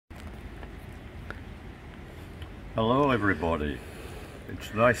Hello everybody.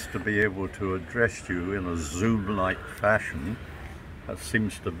 It's nice to be able to address you in a Zoom-like fashion. That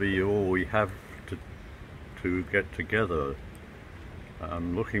seems to be all we have to get together.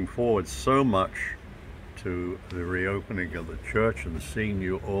 I'm looking forward so much to the reopening of the church and seeing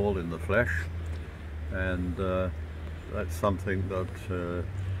you all in the flesh, and that's something that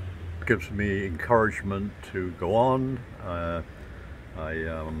gives me encouragement to go on.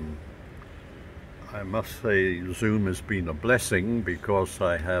 I must say Zoom has been a blessing because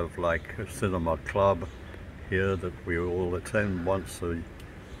I have like a cinema club here that we all attend once a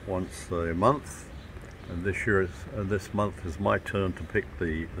month, and this month is my turn to pick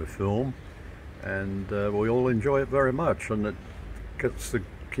the film, and we all enjoy it very much, and it keeps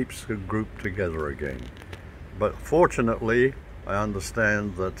the group together again. But fortunately, I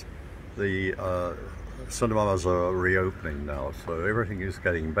understand that the cinemas are reopening now, so everything is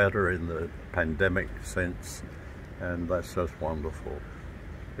getting better in the pandemic sense, and that's just wonderful.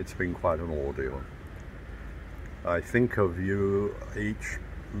 It's been quite an ordeal. I think of you each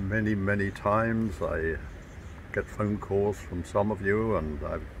many times. I get phone calls from some of you, and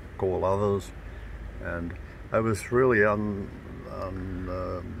I call others, and I was really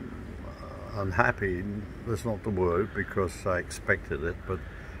unhappy. That's not the word, because I expected it, but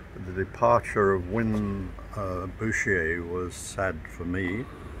the departure of Wynne Bouchier was sad for me.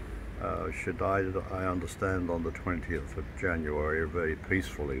 She died, I understand, on the 20th of January, very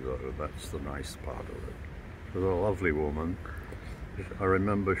peacefully though. That's the nice part of it. She was a lovely woman. I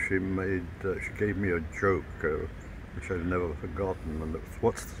remember she gave me a joke, which I've never forgotten, and it's,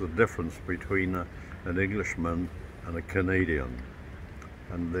 what's the difference between an Englishman and a Canadian?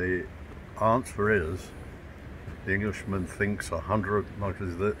 And the answer is, the Englishman thinks because he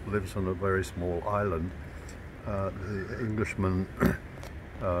lives on a very small island. The Englishman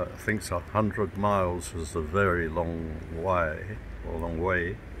thinks 100 miles is a very long way,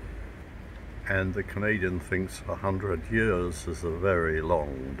 and the Canadian thinks 100 years is a very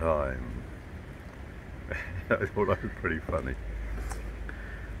long time. I thought that was pretty funny.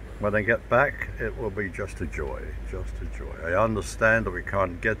 When I get back, it will be just a joy, just a joy. I understand that we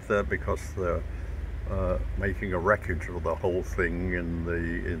can't get there because they're making a wreckage of the whole thing in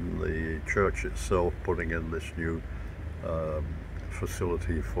the church itself, putting in this new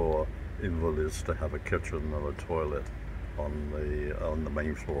facility for invalids to have a kitchen and a toilet on the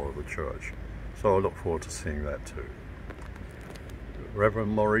main floor of the church. So I look forward to seeing that too.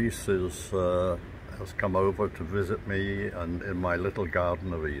 Reverend Maurice has come over to visit me, and in my little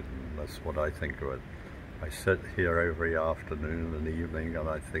Garden of Eden. That's what I think of it. I sit here every afternoon and evening, and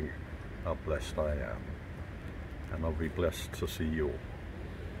I think how blessed I am, and I'll be blessed to see you all.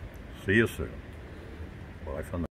 See you soon. Bye for now.